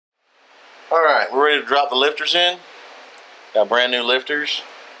Alright, we're ready to drop the lifters in. Got brand new lifters.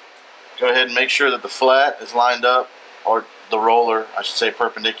 Go ahead and make sure that the flat is lined up, or the roller, I should say,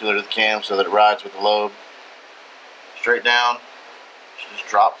 perpendicular to the cam so that it rides with the lobe. Straight down. Should just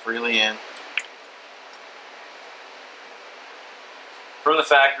drop freely in. From the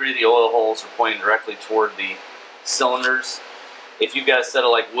factory, the oil holes are pointing directly toward the cylinders. If you've got a set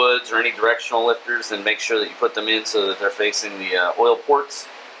of like Woods or any directional lifters, then make sure that you put them in so that they're facing the oil ports.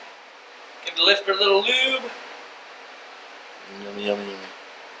 Give the lifter a little lube. Yummy, yummy, yummy.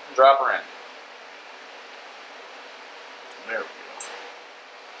 Drop her in. There we go.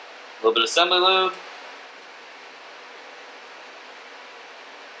 A little bit of assembly lube.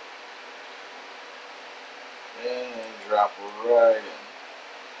 And drop right in.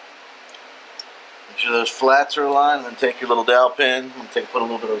 Make sure those flats are aligned, and then take your little dowel pin. I'm going to put a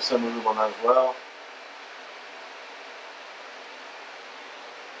little bit of assembly lube on that as well.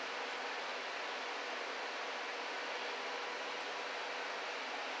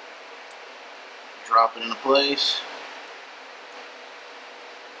 Drop it into place.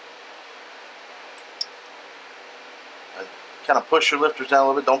 Kind of push your lifters down a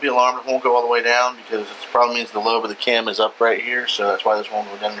little bit. Don't be alarmed, it won't go all the way down because it probably means the lobe of the cam is up right here, so that's why this won't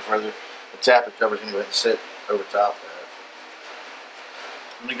go down any further. The tappet cover is going to go ahead and sit over top of that.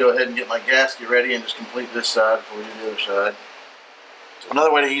 I'm going to go ahead and get my gasket ready and just complete this side before we do the other side.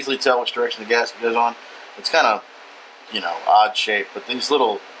 Another way to easily tell which direction the gasket goes on, it's kind of, you know, odd shape, but these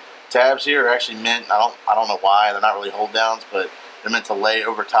little tabs here are actually meant, I don't know why, they're not really hold downs, but they're meant to lay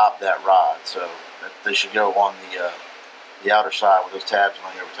over top that rod, so that they should go on the outer side with those tabs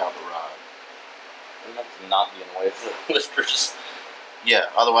laying over top of the rod. They have to not be in the way of the lifters. Yeah,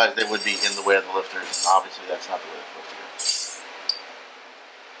 otherwise they would be in the way of the lifters, and obviously that's not the way it's supposed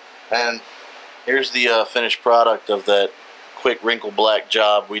to go. And here's the finished product of that quick wrinkle black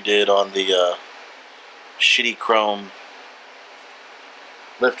job we did on the shitty chrome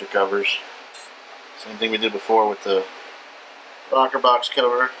lifter covers. Same thing we did before with the rocker box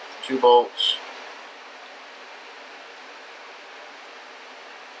cover, 2 bolts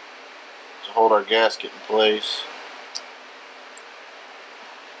to hold our gasket in place.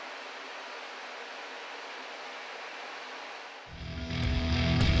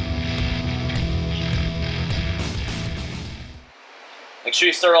 Make sure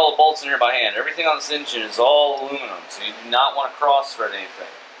you start all the bolts in here by hand. Everything on this engine is all aluminum, so you do not want to cross-thread anything.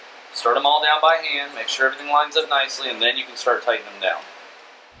 Start them all down by hand, make sure everything lines up nicely, and then you can start tightening them down.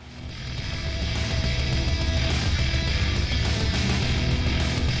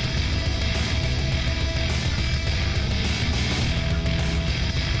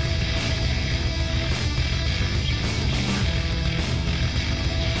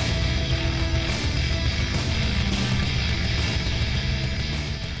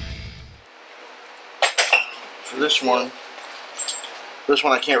 For this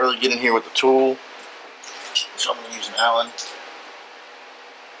one I can't really get in here with the tool, so I'm going to use an Allen.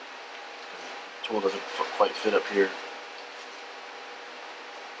 The tool doesn't quite fit up here.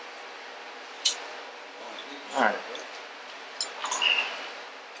 Alright.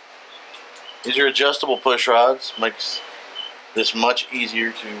 These are adjustable push rods, makes this much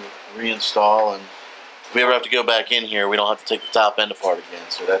easier to reinstall, and if we ever have to go back in here we don't have to take the top end apart again,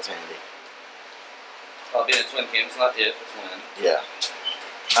 so that's handy. I'll be in a twin cam, it's not if, it's when. Yeah.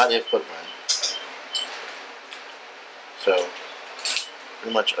 Not if, but when. So,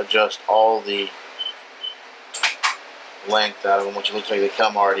 pretty much adjust all the length out of them, which it looks like they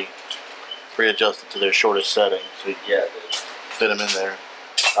come already pre-adjusted to their shortest setting. So you can fit them in there.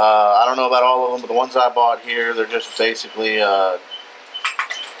 I don't know about all of them, but the ones I bought here, they're just basically High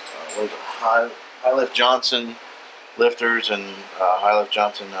Lift Johnson lifters and High Lift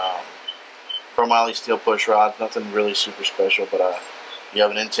Johnson chromoly steel push rods. Nothing really super special, but you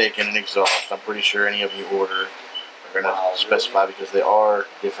have an intake and an exhaust. I'm pretty sure any of you order are going to specify because they are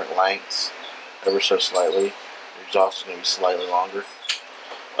different lengths, ever so slightly. The exhaust is going to be slightly longer.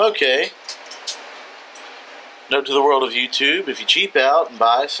 Okay. Note to the world of YouTube: if you cheap out and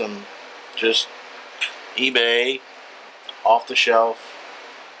buy some just eBay off-the-shelf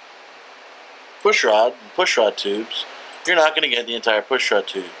pushrod tubes, you're not going to get the entire pushrod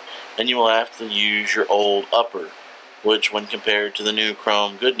tube, and you will have to use your old upper, which when compared to the new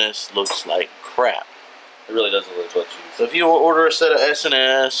chrome goodness looks like crap. It really doesn't look what you. So if you order a set of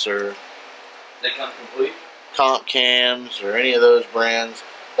S&S or they come complete, comp cams or any of those brands,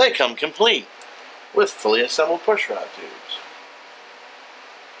 they come complete with fully assembled pushrod tubes.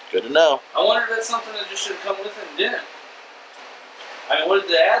 Good to know. I wonder if that's something that just should come with it and didn't. I mean, what did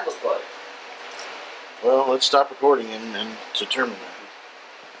the ad look like? Well, let's stop recording and determine that.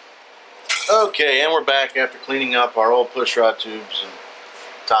 Okay, and we're back after cleaning up our old pushrod tubes and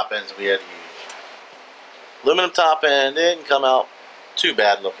top ends we had to use. Aluminum top end didn't come out too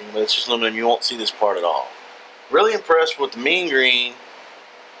bad looking, but it's just aluminum. You won't see this part at all. Really impressed with the mean green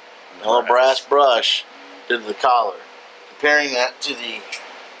little brass brush did the collar. Comparing that to the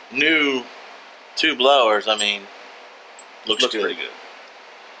new tube blowers, I mean, looks good. Pretty good.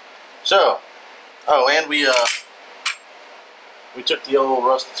 So, oh, and we took the old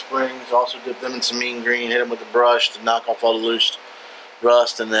rusted springs, also dipped them in some mean green, hit them with the brush to knock off all the loose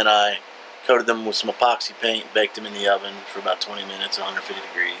rust, and then I coated them with some epoxy paint, baked them in the oven for about 20 minutes, 150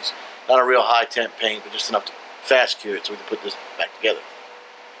 degrees. Not a real high temp paint, but just enough to fast cure it so we can put this back together.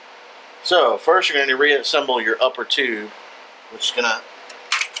 So, first you're going to reassemble your upper tube, which is going to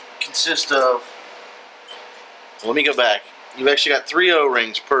consist of, let me go back. You've actually got 3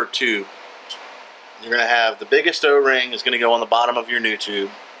 O-rings per tube. You're going to have the biggest O-ring is going to go on the bottom of your new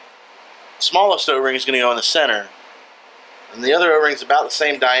tube. The smallest O-ring is going to go in the center. And the other O-ring is about the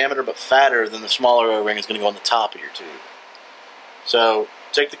same diameter but fatter than the smaller O-ring is going to go on the top of your tube. So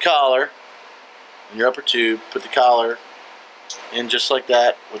take the collar in your upper tube, put the collar in just like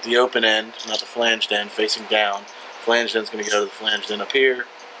that with the open end, not the flanged end, facing down. Flanged end is going to go to the flanged end up here.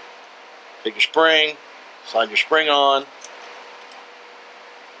 Take your spring, slide your spring on.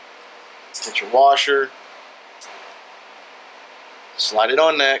 Get your washer, slide it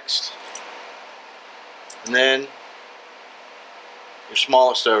on next, and then your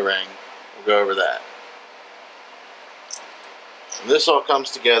smallest O-ring will go over that. When this all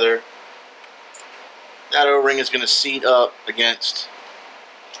comes together, that O-ring is going to seat up against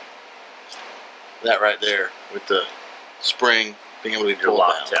that right there with the spring being able to be pulled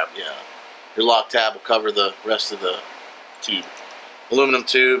down. Tab. Yeah, your lock tab will cover the rest of the tube. Aluminum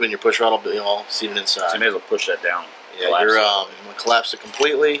tube, and your push rod will be all seated inside. So you may as well push that down. Yeah, you're going to collapse it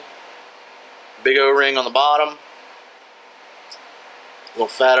completely. Big O-ring on the bottom. Little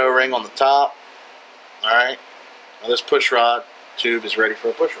fat O-ring on the top. Alright. Now this push rod tube is ready for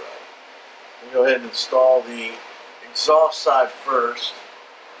a push rod. We'll go ahead and install the exhaust side first.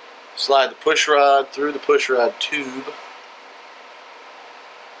 Slide the push rod through the push rod tube.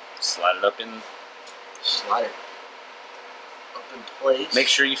 Slide it up in. Slide it in place. Make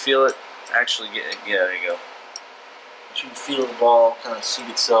sure you feel it actually get. Yeah, there you go. You can feel the ball kind of seat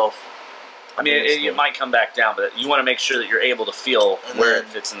itself. I mean, it might come back down, but you want to make sure that you're able to feel where it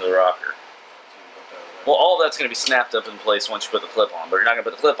fits into the rocker. Well, all of that's going to be snapped up in place once you put the clip on, but you're not going to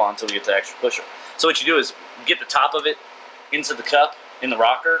put the clip on until we get the actual pusher. So what you do is get the top of it into the cup in the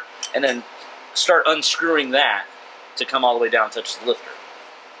rocker, and then start unscrewing that to come all the way down and touch the lifter.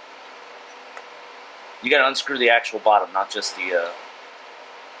 You got to unscrew the actual bottom, not just the. Take the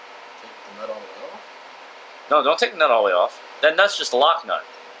nut all the way off? No, don't take the nut all the way off. That nut's just a lock nut.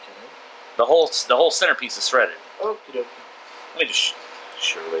 Okay. The whole centerpiece is threaded. Okie dokie. Let me just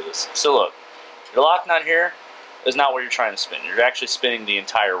show you this. So look, your lock nut here is not what you're trying to spin. You're actually spinning the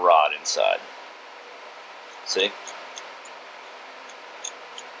entire rod inside. See?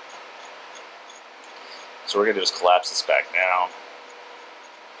 So what we're gonna do is collapse this back down.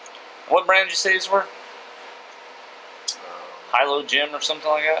 What brand did you say these were? High-Low Jim or something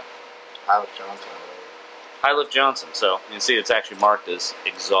like that? High-Lift Johnson. High-Lift Johnson. So you can see it's actually marked as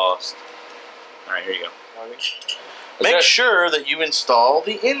exhaust. All right, here you go. Make sure that you install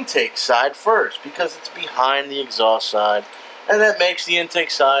the intake side first because it's behind the exhaust side, and that makes the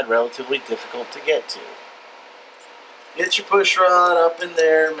intake side relatively difficult to get to. Get your push rod up in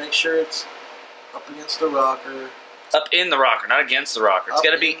there. Make sure it's up against the rocker. Up in the rocker, not against the rocker. It's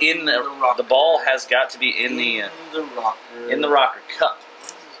got to be in the rocker. The ball has got to be in the rocker. In the rocker cup.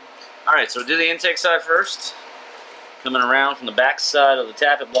 All right, so we'll do the intake side first. Coming around from the back side of the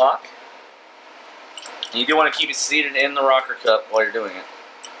tappet block. And you do want to keep it seated in the rocker cup while you're doing it.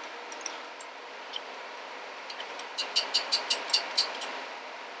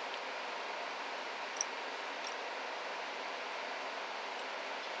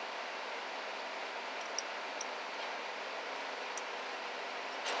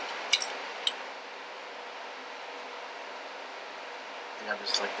 I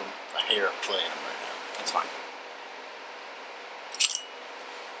just like the hair of playing them right now. That's fine.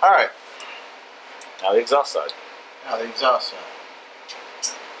 Alright. Now the exhaust side. Now the exhaust side.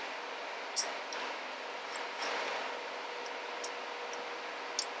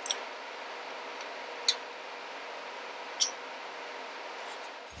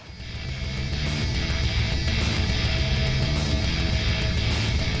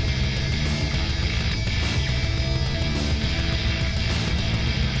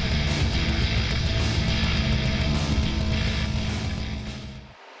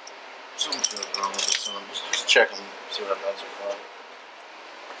 Something feels wrong with this one. Just check them, see what I've done so far.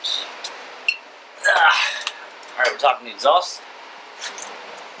 Alright, we're talking the exhaust.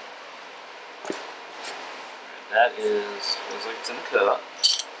 That is, feels like it's in the cut.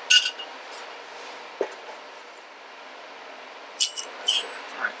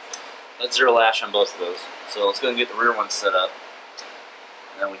 Alright, let's zero lash on both of those. So let's go and get the rear one set up.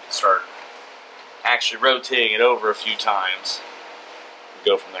 And then we can start actually rotating it over a few times. And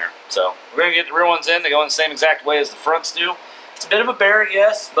go from there. So we're going to get the rear ones in. They go in the same exact way as the fronts do. It's a bit of a bear,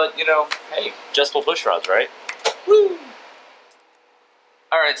 yes, but you know, hey, adjustable push rods, right? Woo!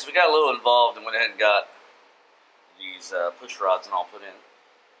 Alright, so we got a little involved and went ahead and got these push rods and all put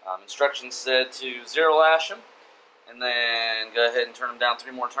in. Instructions said to zero lash them and then go ahead and turn them down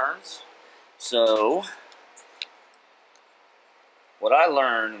 3 more turns. So what I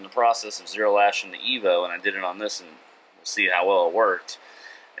learned in the process of zero lashing the Evo, and I did it on this and we'll see how well it worked,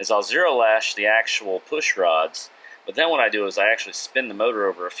 is I'll zero lash the actual push rods, but then what I do is I actually spin the motor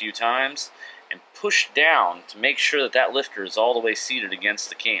over a few times and push down to make sure that that lifter is all the way seated against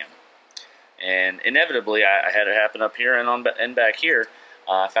the cam. And inevitably, I had it happen up here and back here.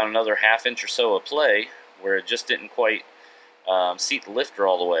 I found another ½ inch or so of play where it just didn't quite seat the lifter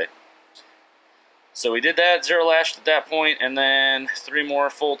all the way. So we did that, zero lashed at that point, and then 3 more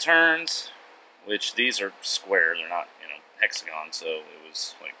full turns, which these are square, they're not, you know, hexagon, so it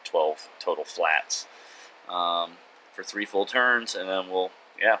was like 12 total flats for 3 full turns, and then we'll,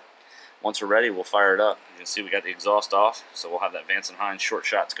 yeah, once we're ready, we'll fire it up. You can see we got the exhaust off, so we'll have that Vance & Hines short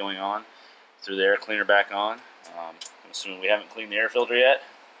shots going on through the air cleaner back on. I'm assuming we haven't cleaned the air filter yet,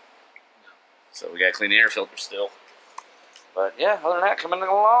 so we got to clean the air filter still. But yeah, other than that, coming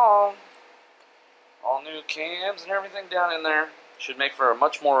along. All new cams and everything down in there. Should make for a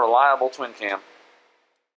much more reliable twin cam.